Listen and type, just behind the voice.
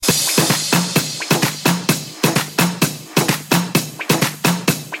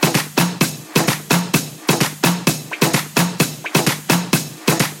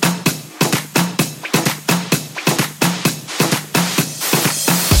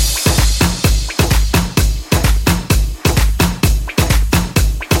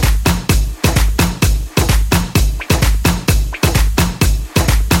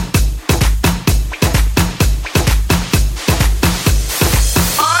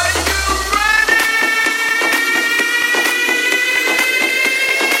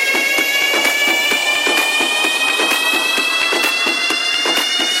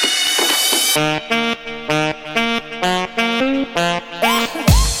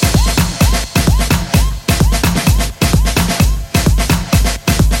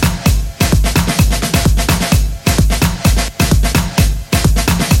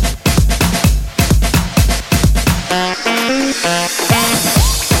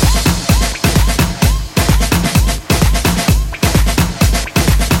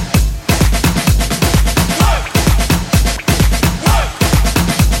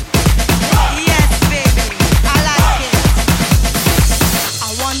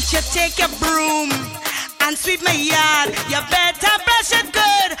you take your broom and sweep my yard? You better brush it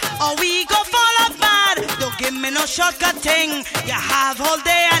good, or we go fall apart. Don't give me no shortcut thing. You have all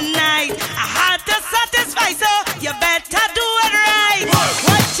day and night. I had to satisfy, so you better do it right.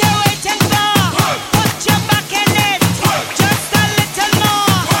 What you waiting for? Put your back in it. Just a little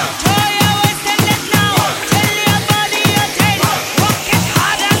more. Throw your waist in it now. Till your body you take. Work it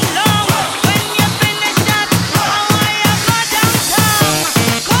hard and long. When you finish that, I want you go downtown.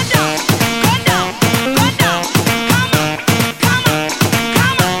 Go down, go down, go down. Come on, come on,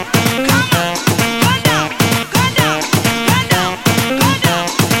 come on, come on. Go down, go down, go down, go down.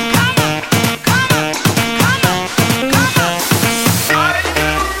 Come on, come on, come on, come on.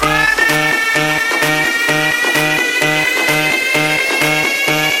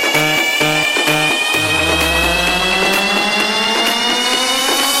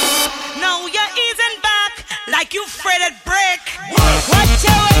 Now you're easing back like you fretted brick. What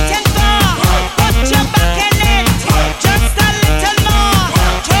you waiting for? Put your back in it. Just a little more.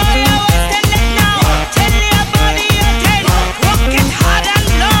 Throw your waist in it now. Tell your body you did. Work it hard and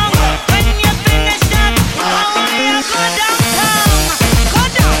long. When you finish that, I want you go downtown. Go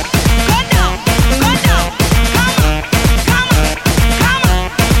down, go down, go down. Come on, come on, come on,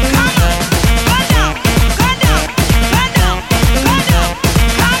 come on. Go down, go down, go down, go down.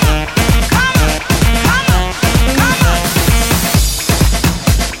 Come on, come on, come on, come on.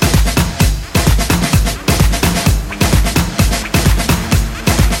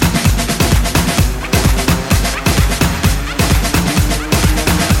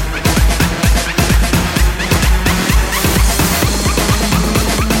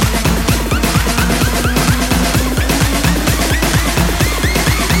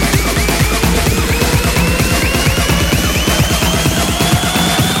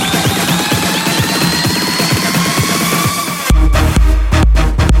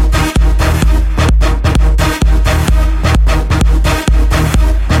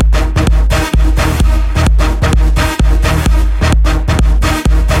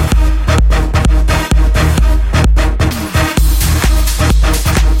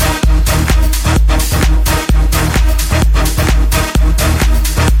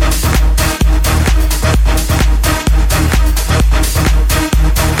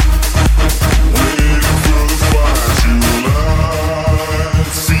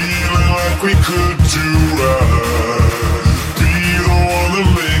 We could do right. Be the one that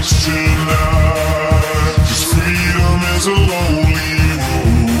makes tonight. 'Cause freedom is a lonely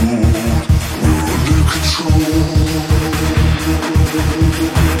road. We're under control.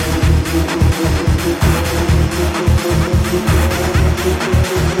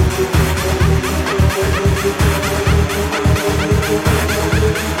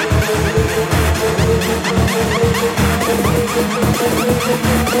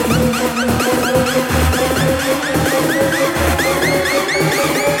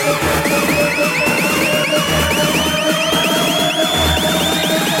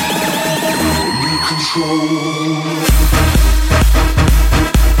 Under control.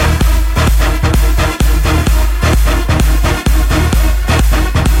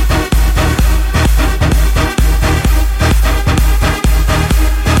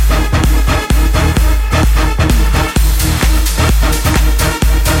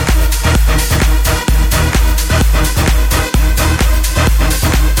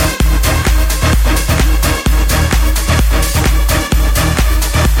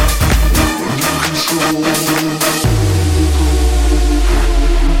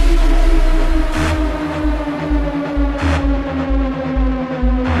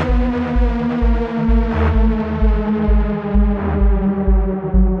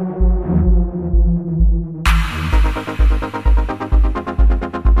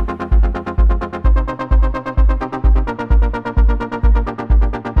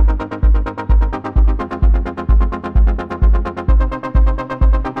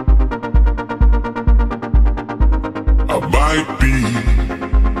 Might be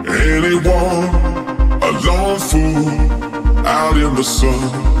anyone, a lone fool out in the sun.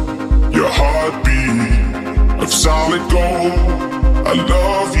 Your heartbeat of solid gold. I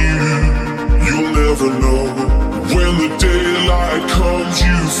love you, you'll never know. When the daylight comes,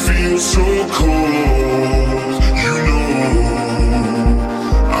 you feel so cold. You know,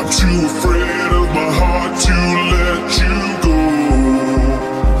 I'm too afraid of my heart to let you go.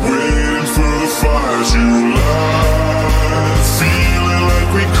 Waiting for the fires you light. Feeling like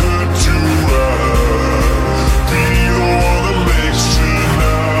we could do right. Be the one that makes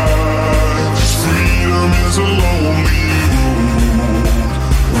tonight. 'Cause freedom is a lonely road.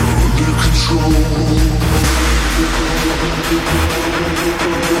 We're under control.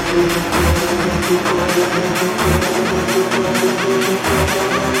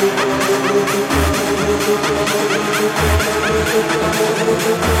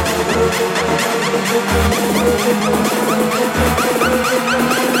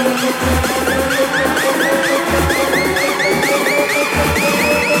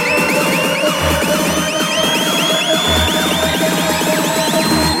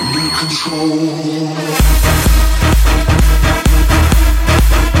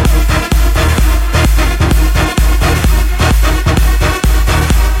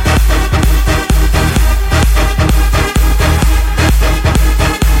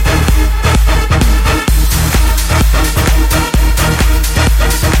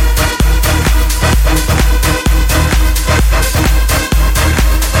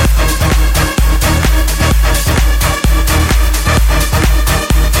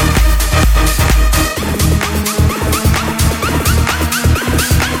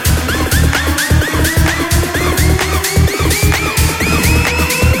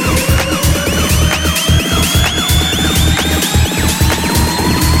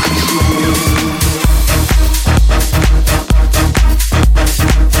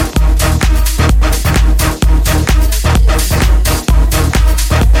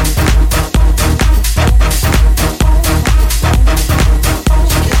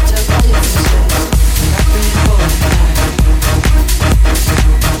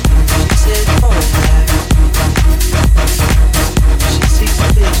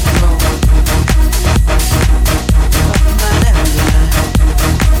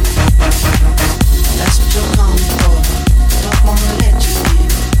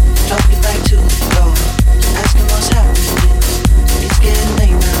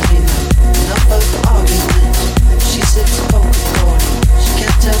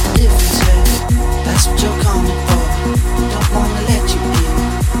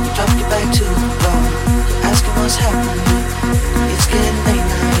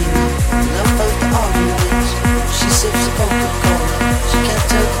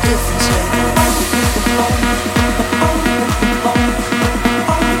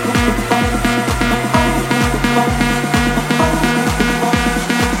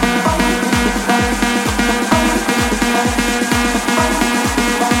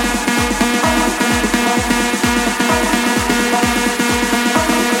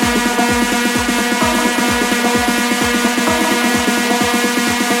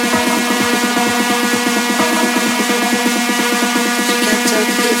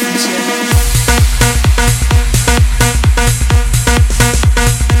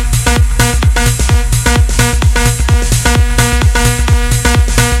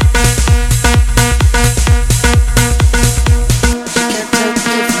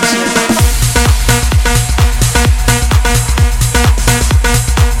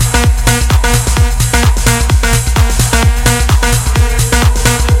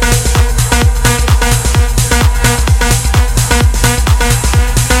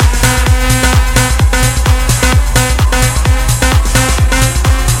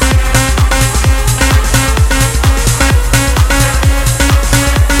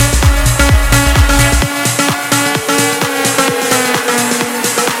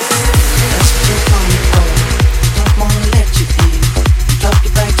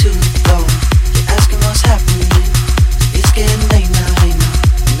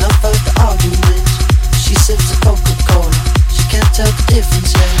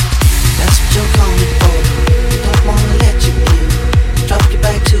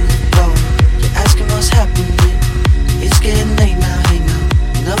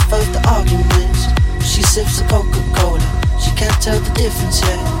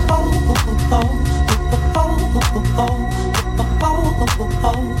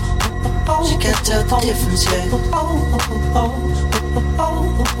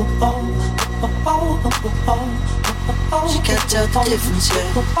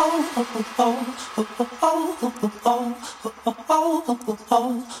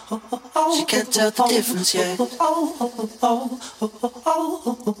 Difference yet.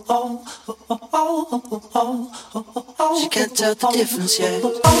 She can't tell the difference yet.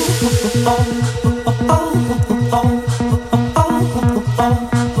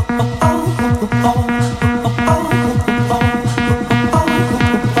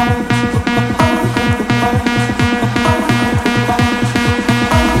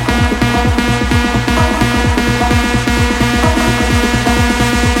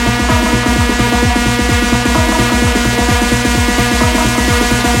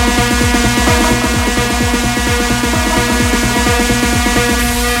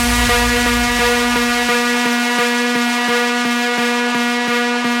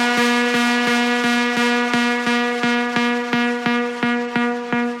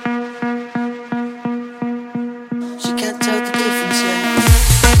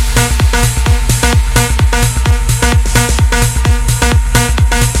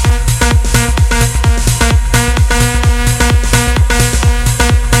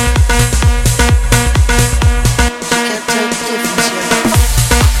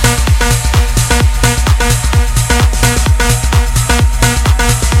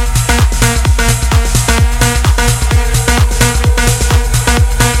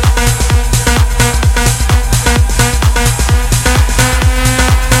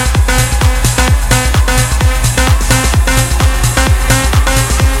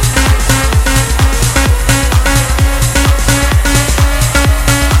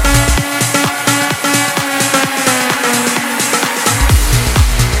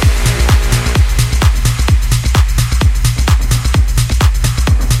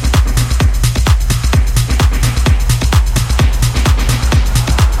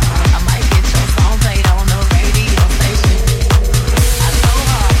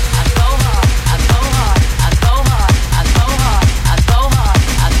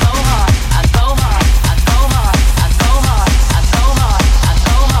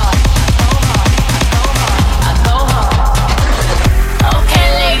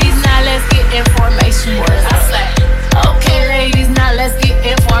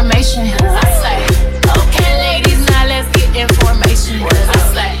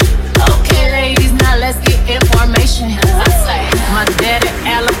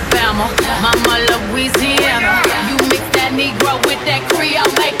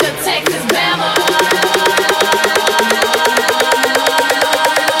 make a Texas Bama.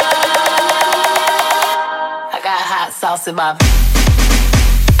 I got hot sauce in my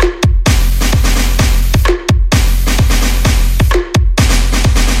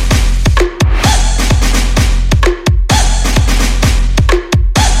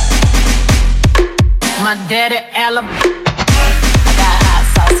my daddy Alabama. I got hot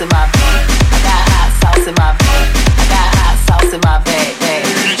sauce in my bag. I got hot sauce in my bag. I got hot sauce in my bag.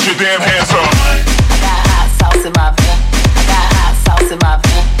 Get your damn hands up. I got hot sauce in my bag. I got hot sauce in my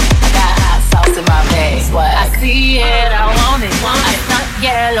bag. I got hot sauce in my bag. I see it, I want it. I stuck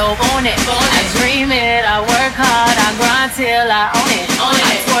yellow on it. I dream it, I work hard, I grind till I own it.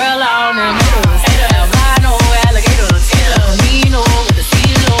 I twirl on them noodles. Albino alligators. Camino with the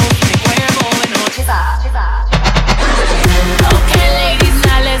CeeLo. Okay, ladies,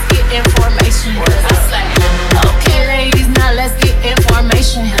 now let's get information. I say, okay, ladies, now let's get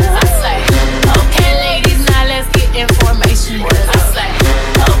information. I say, okay, ladies, now let's get information. I say,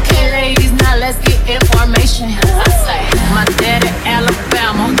 okay, ladies, now let's get information. I say, my daddy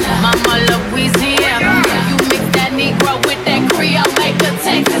Alabama, mama Louisiana. You mix that Negro with that Creole, make a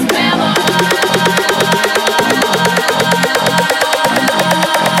Texas Bama.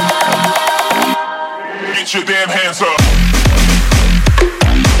 Get your damn hands up.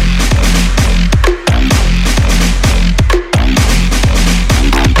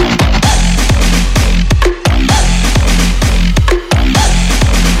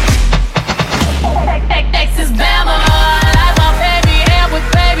 Texas Bama. I like my baby hair with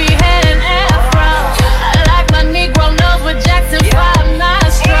baby head and afro. I like my Negro nose with Jackson 5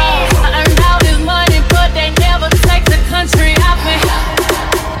 nostrils. I earned all this money, but they never take the country off me.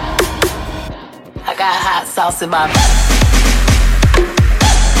 I got hot sauce in my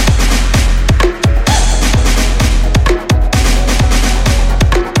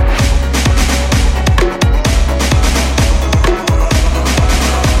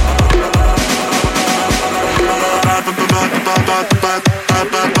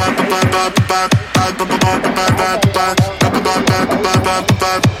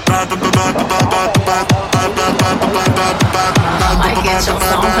I might get your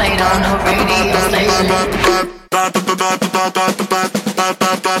song played on the radio station.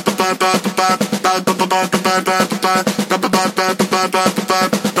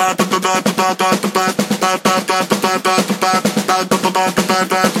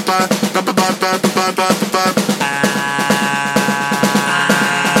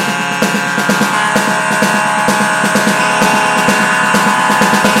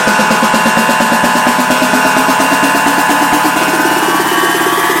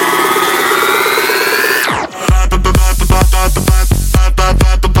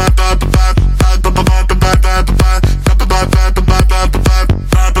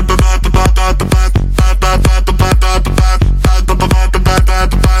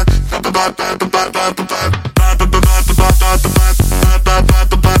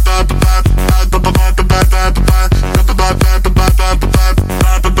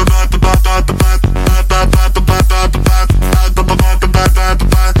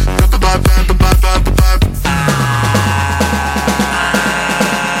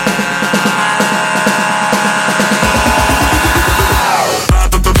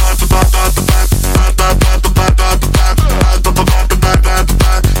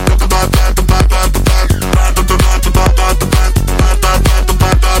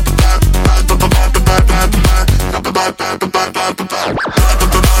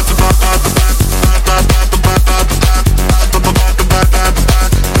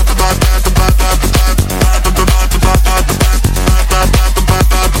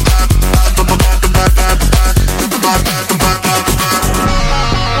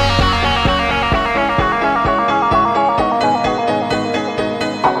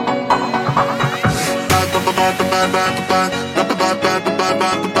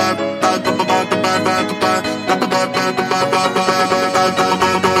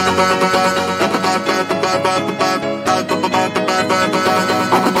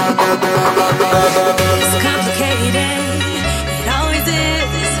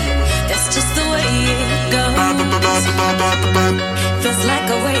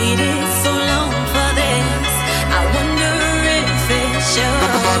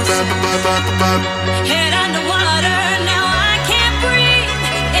 Head underwater, now I can't breathe.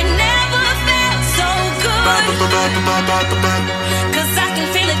 It never felt so good. 'Cause I can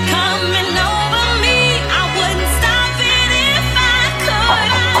feel it coming over me. I wouldn't stop it if I could.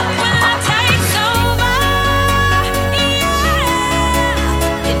 When I take over, yeah,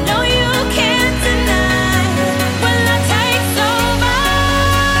 you know you can't deny. When I take over,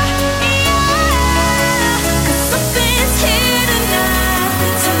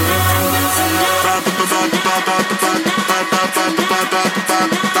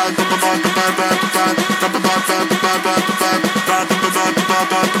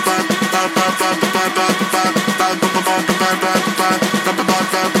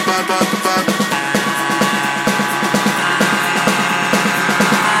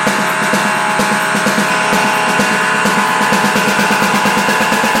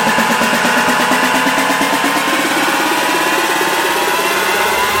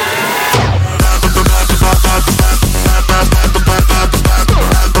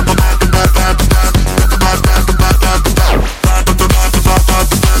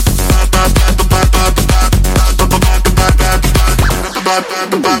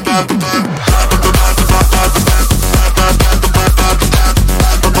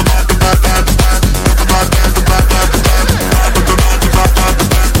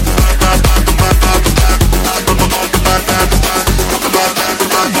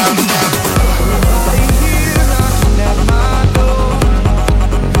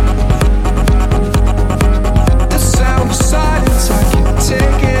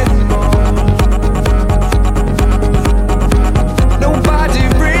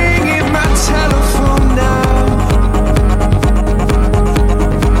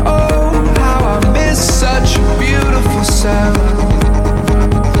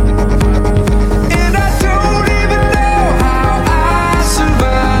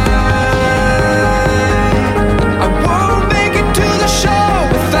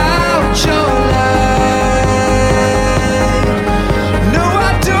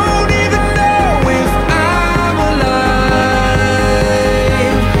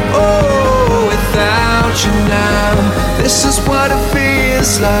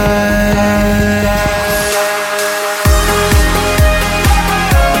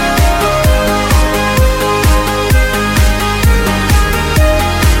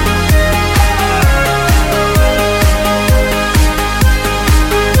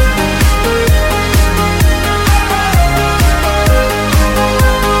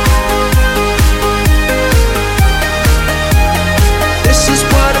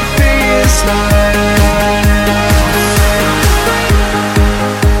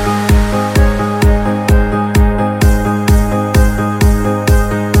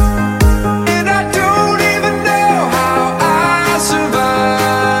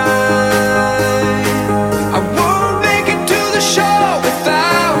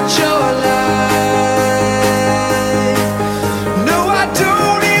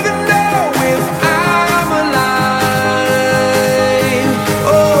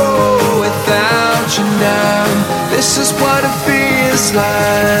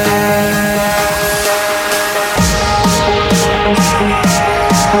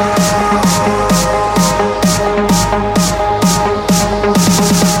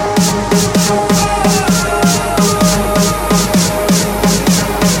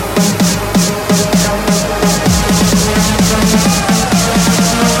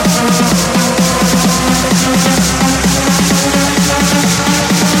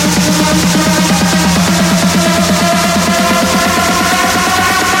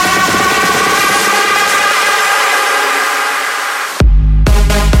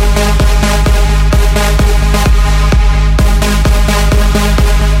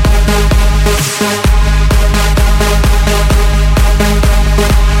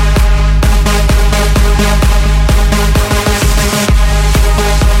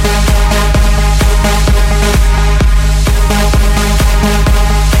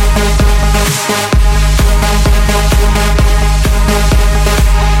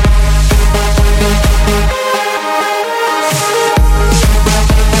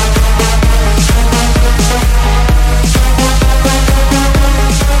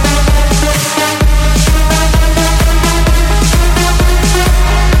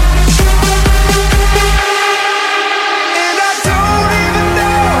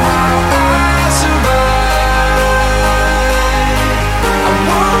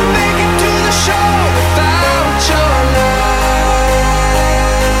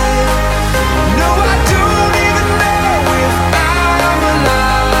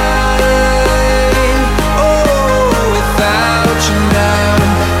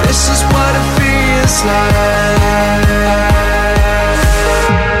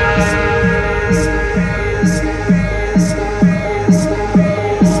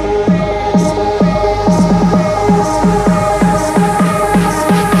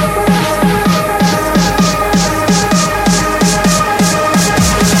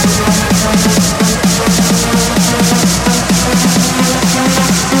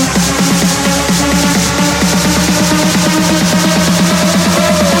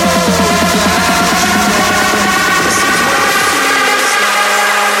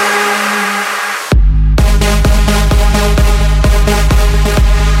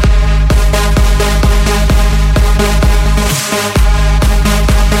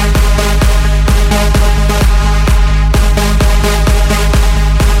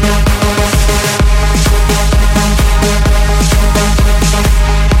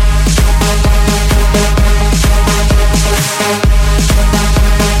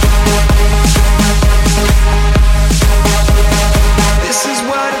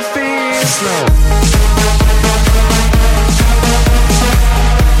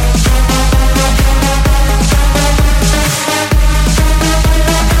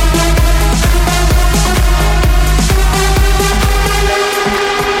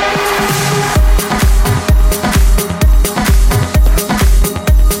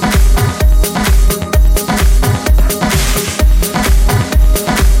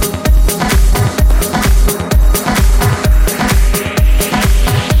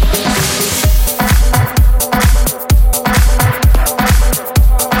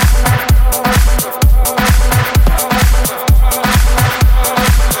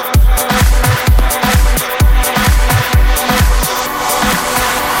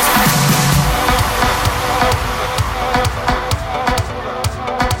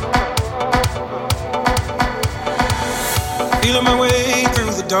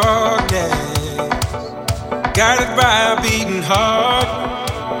 darkness, guided by a beating heart.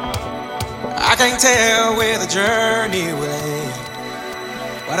 I can't tell where the journey will end,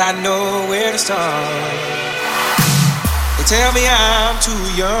 but I know where to start. They tell me I'm too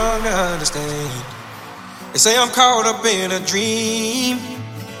young to understand. They say I'm caught up in a dream.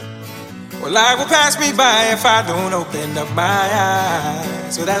 Well, life will pass me by if I don't open up my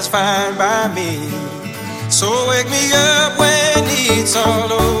eyes. So that's fine by me. So wake me up when it's all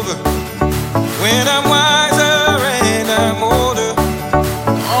over, when I'm wiser and I'm older.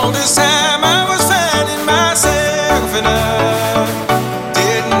 All this time I was finding myself and I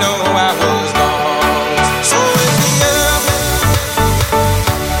didn't know I was lost. So wake me up,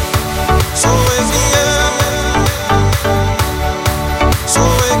 so wake me up, so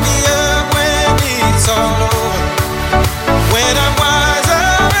wake me up when it's all over, when I'm wiser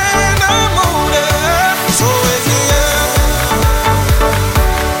and I'm older. So wake me up,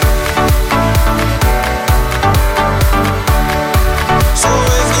 so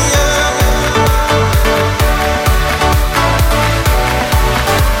wake me up,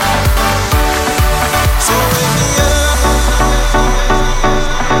 so wake me up.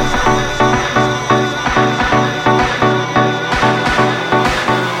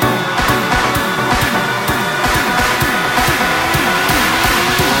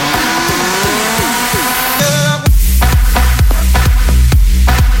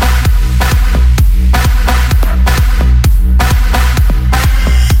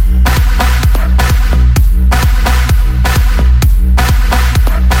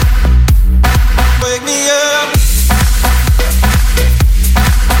 Wake me up.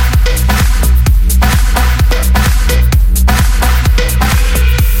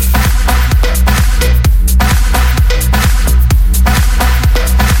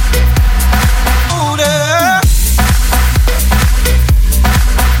 Older.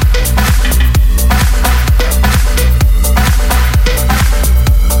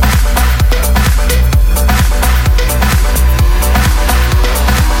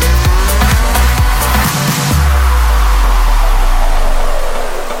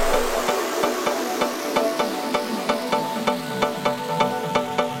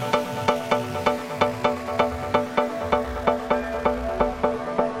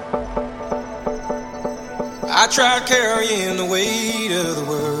 I tried carrying the weight of the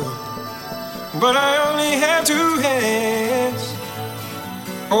world, but I only have two hands.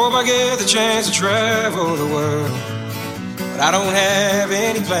 Hope I get the chance to travel the world, but I don't have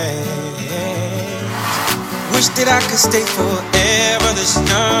any plans. Wish that I could stay forever this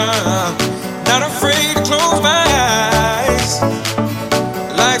young, not afraid to close my eyes.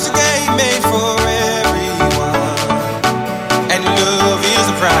 Life's a game made for everyone, and love is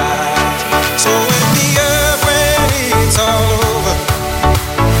the prize. So wake me up when it's all over,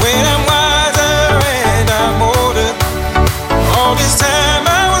 when I'm wiser and I'm older. All this time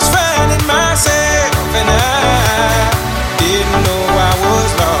I was finding myself and I didn't know I was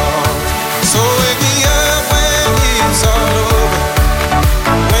lost. So wake me up when it's all over,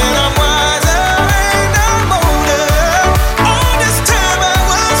 when I'm wiser and I'm older. All this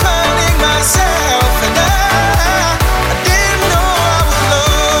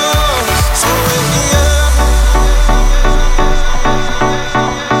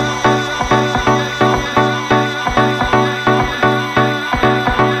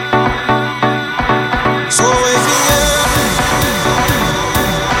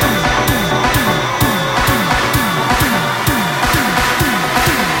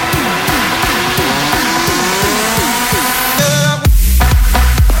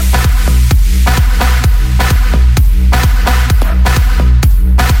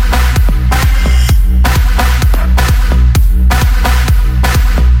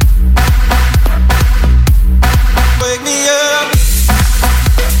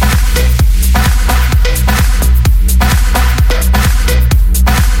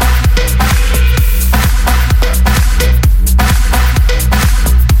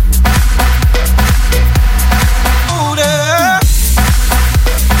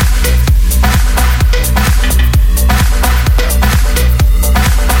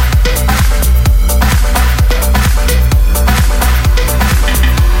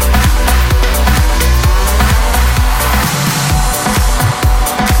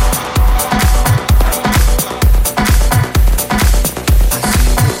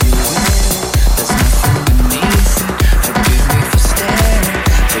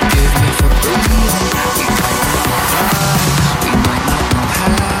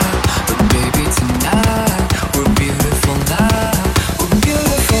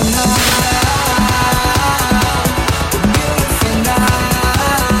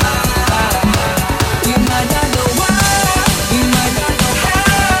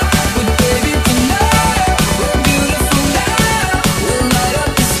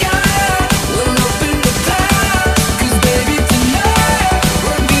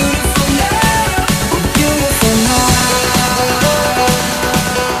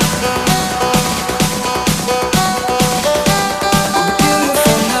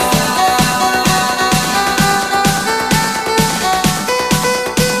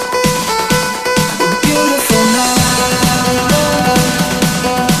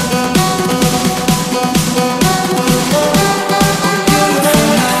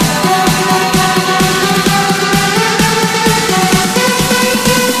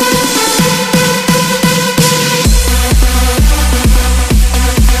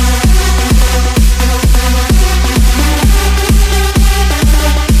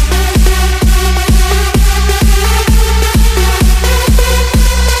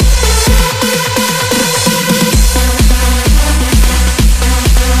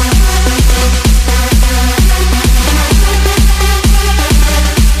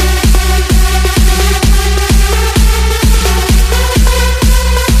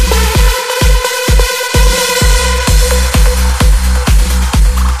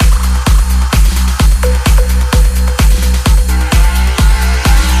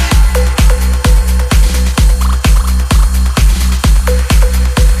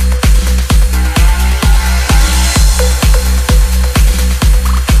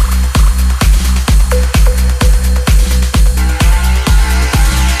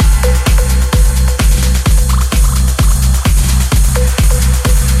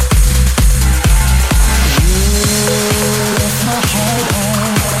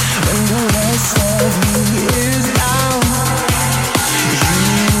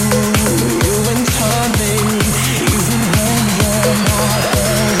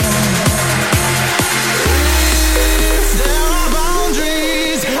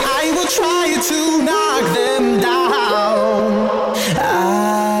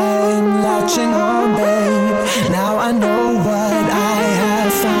searching on, babe. Now I know what I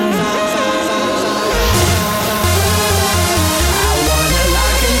have found. I wanna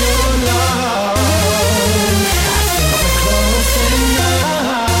lock in your love. I think we're close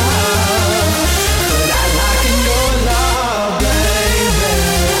enough. Could I lock in your love, baby?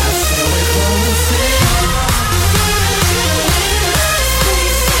 I feel we're close enough.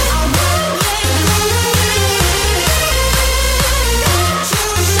 I won't let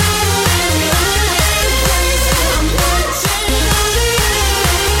you.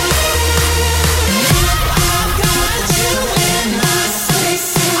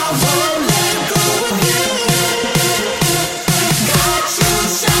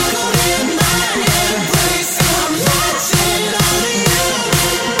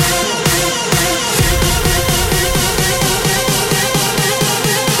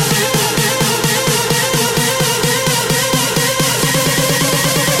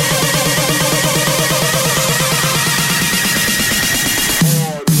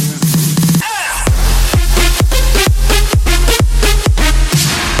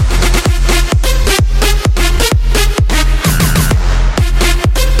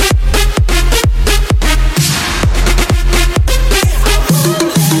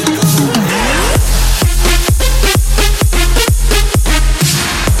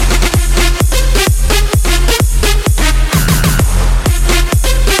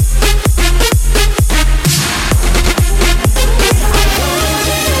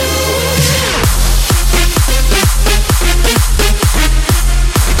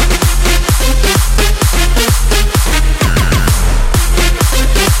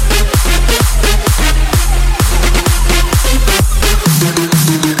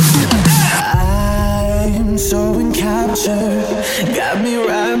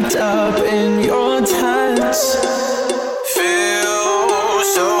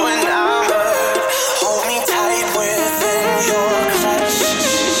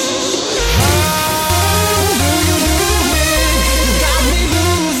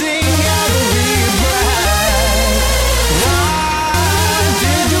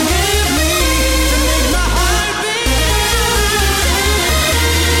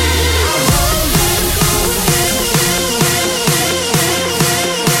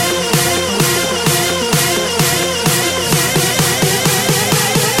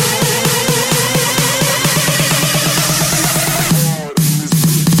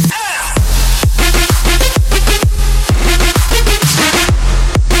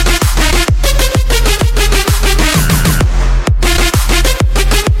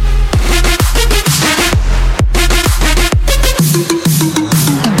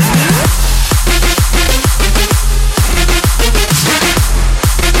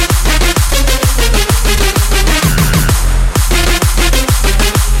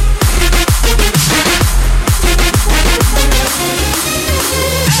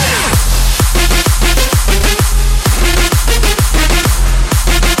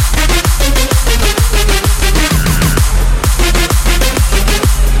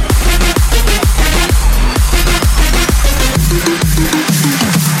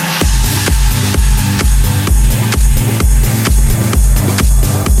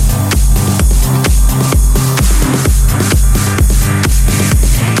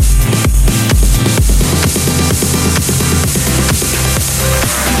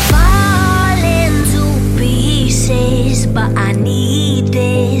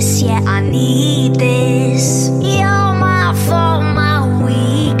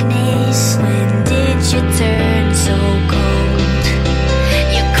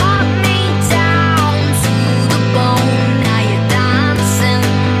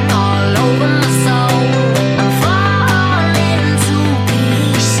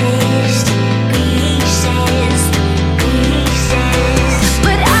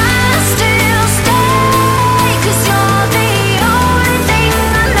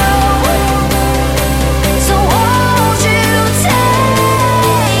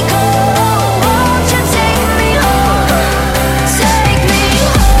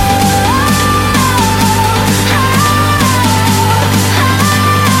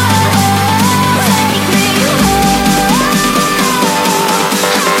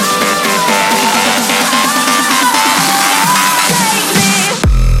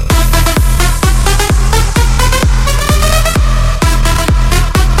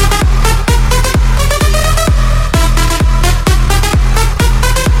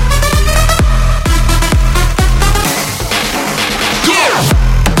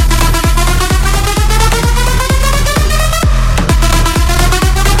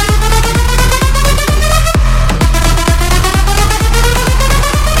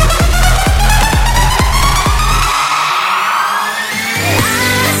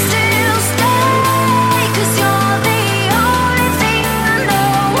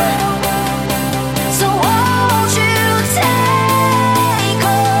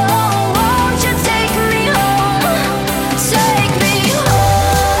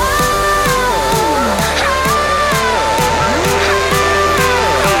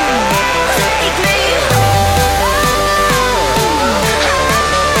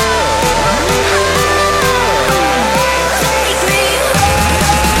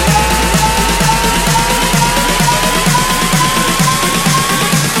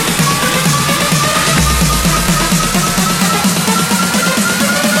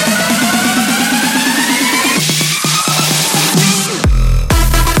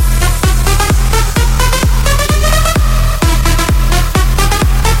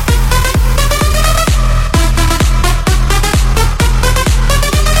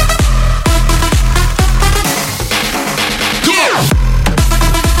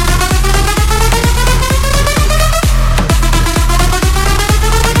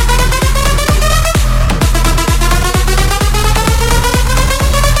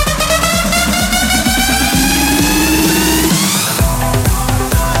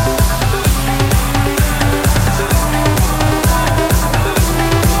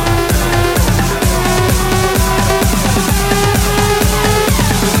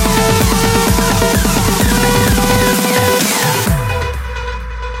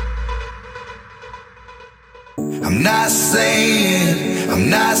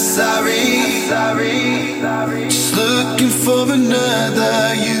 for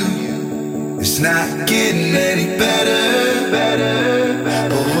another you. It's not getting any better.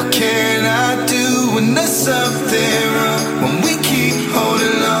 But what can I do when there's something wrong? When we keep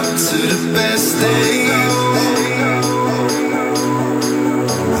holding on to the best days.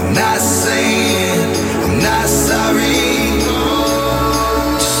 I'm not saying I'm not sorry.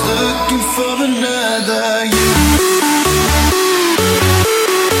 Just looking for another you.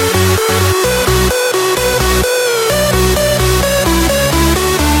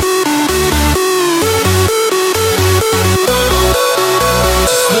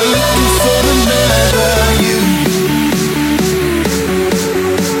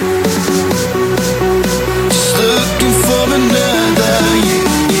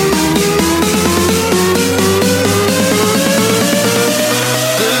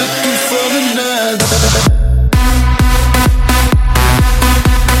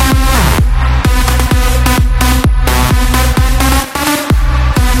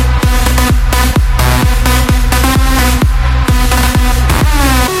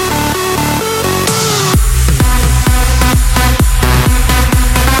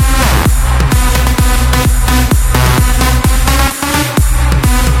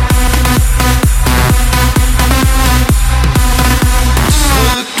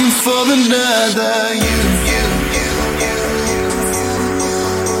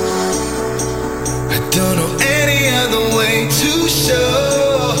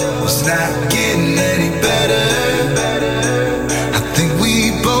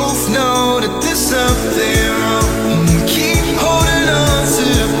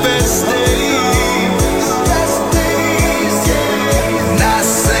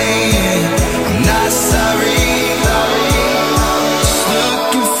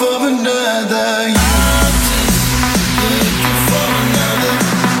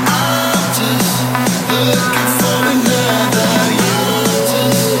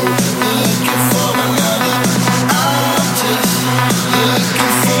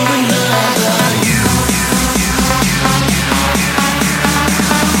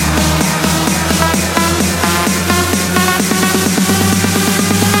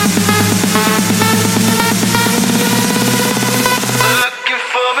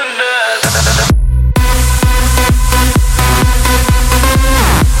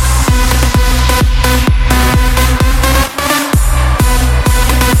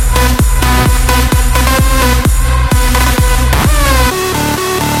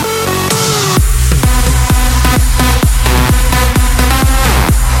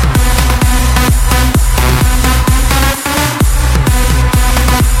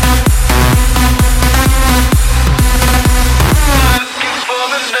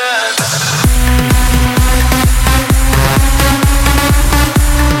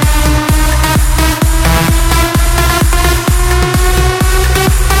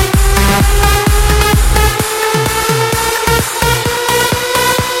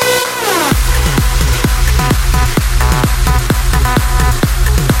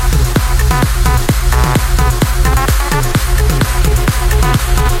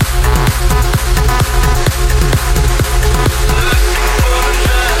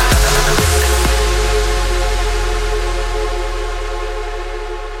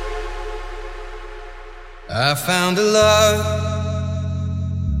 I found a love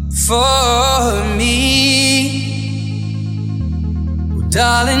for me. Well,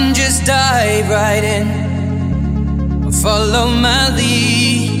 darling, just dive right in. Follow my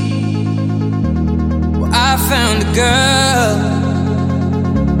lead. Well, I found a girl,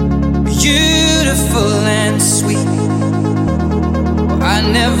 beautiful and sweet. Well, I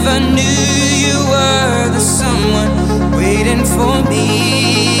never knew you were the someone waiting for me.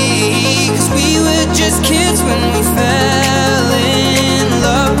 'Cause we were just kids when we fell in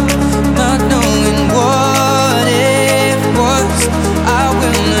love, not knowing what it was. I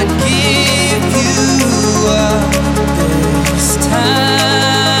will not give you up this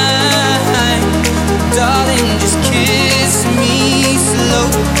time. Darling, just kiss me slow.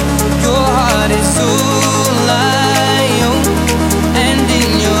 Your heart is all I own, and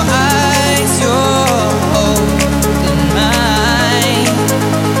in your eyes you're holding mine.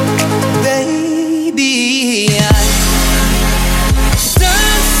 Baby, I'm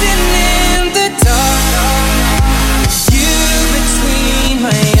dancing in the dark, you between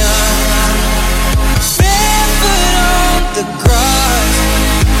my arms, barefoot on the grass,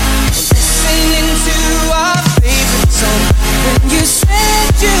 listening to our favorite song. When you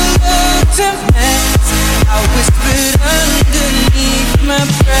said you looked a mess, I whispered underneath my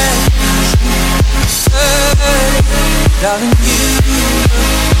breath, darling, you look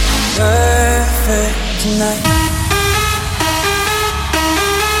perfect tonight.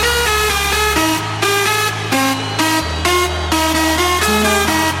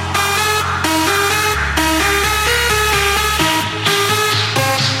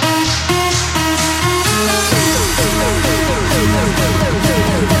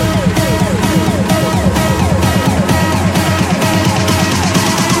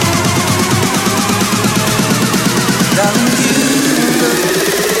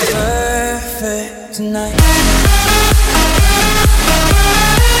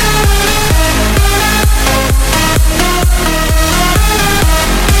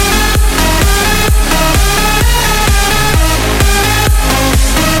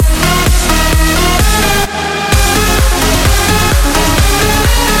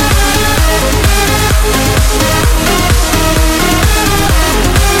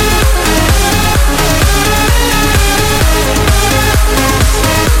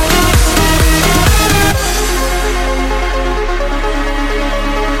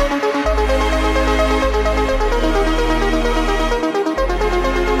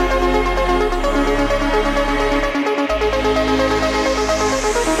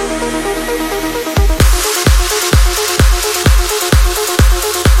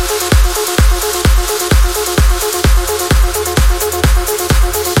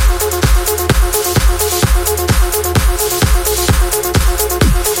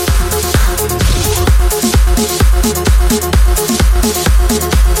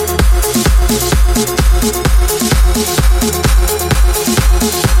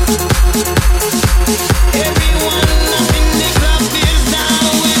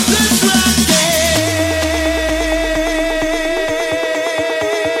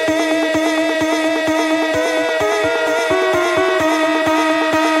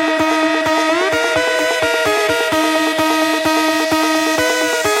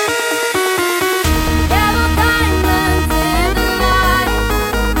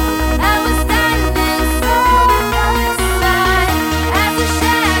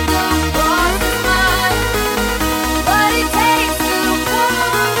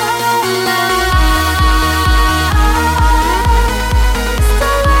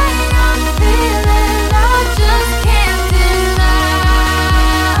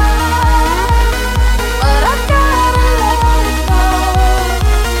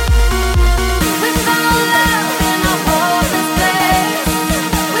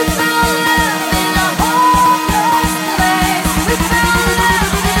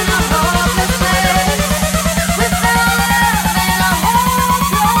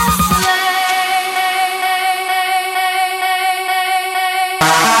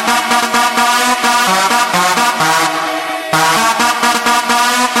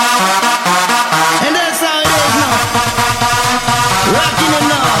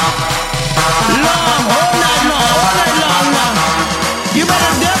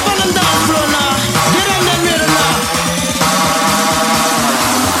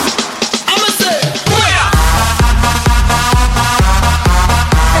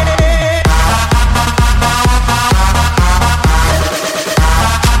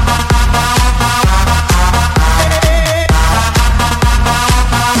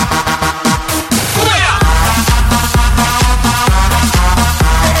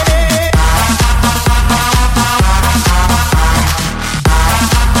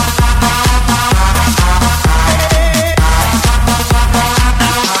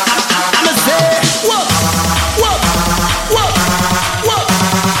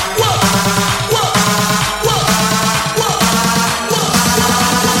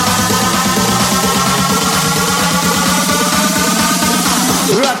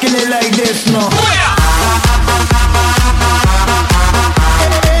 like this now.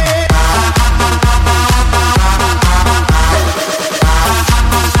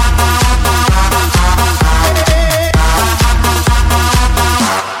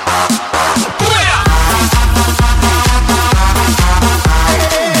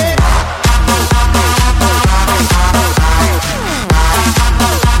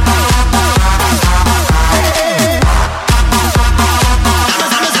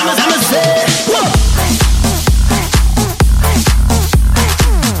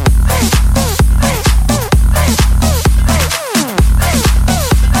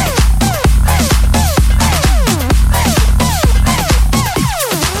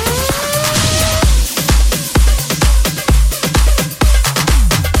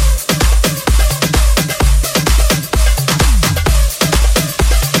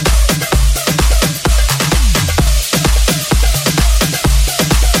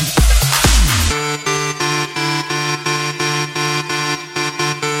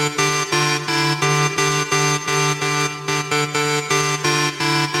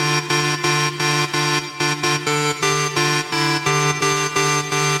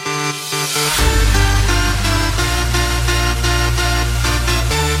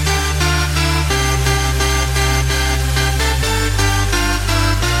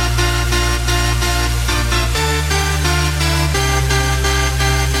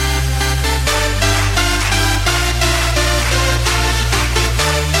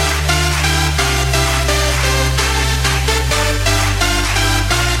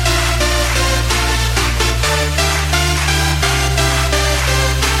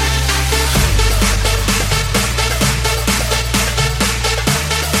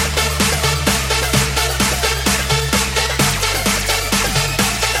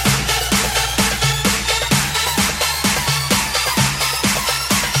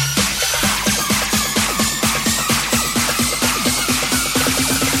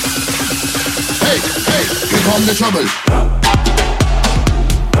 Come the trouble.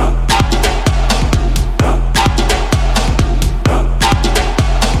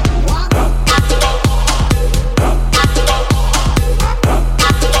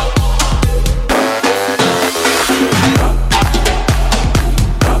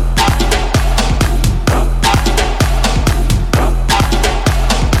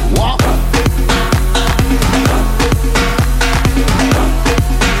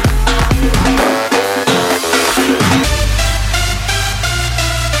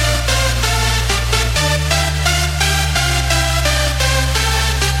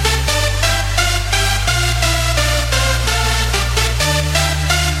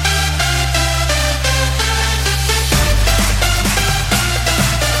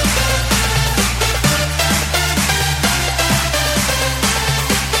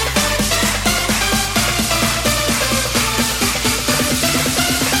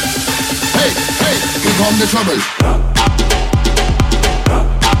 Come the trouble.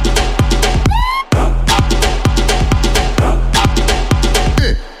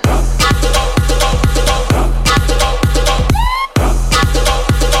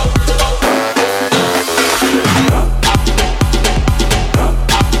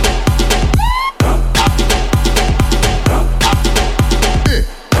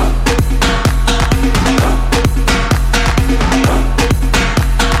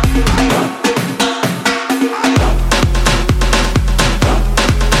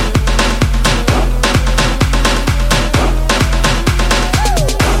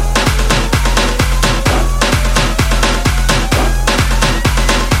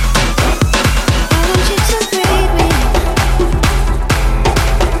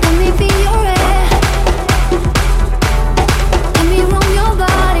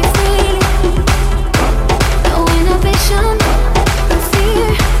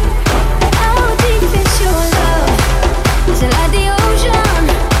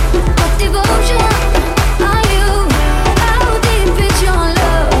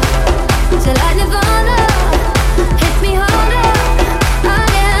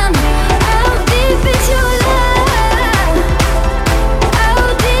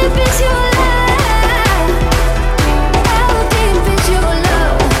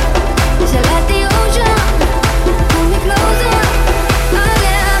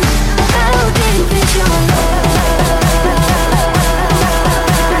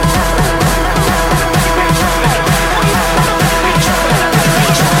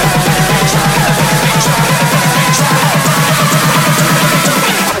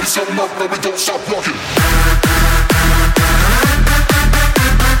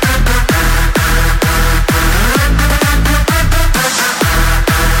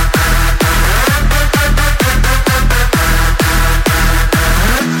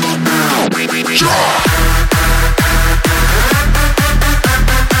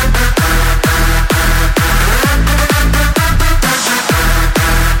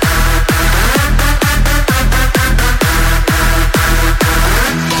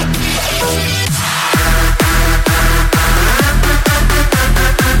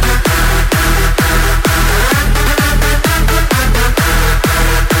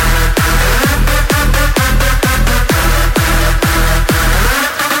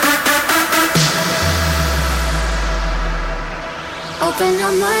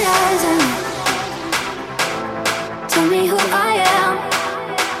 my eyes and tell me who I am.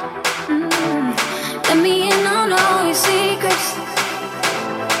 Let me in on all your secrets.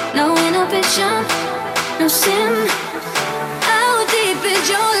 No inhibition, no sin. How deep is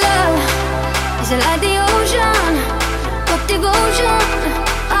your love? Is it like the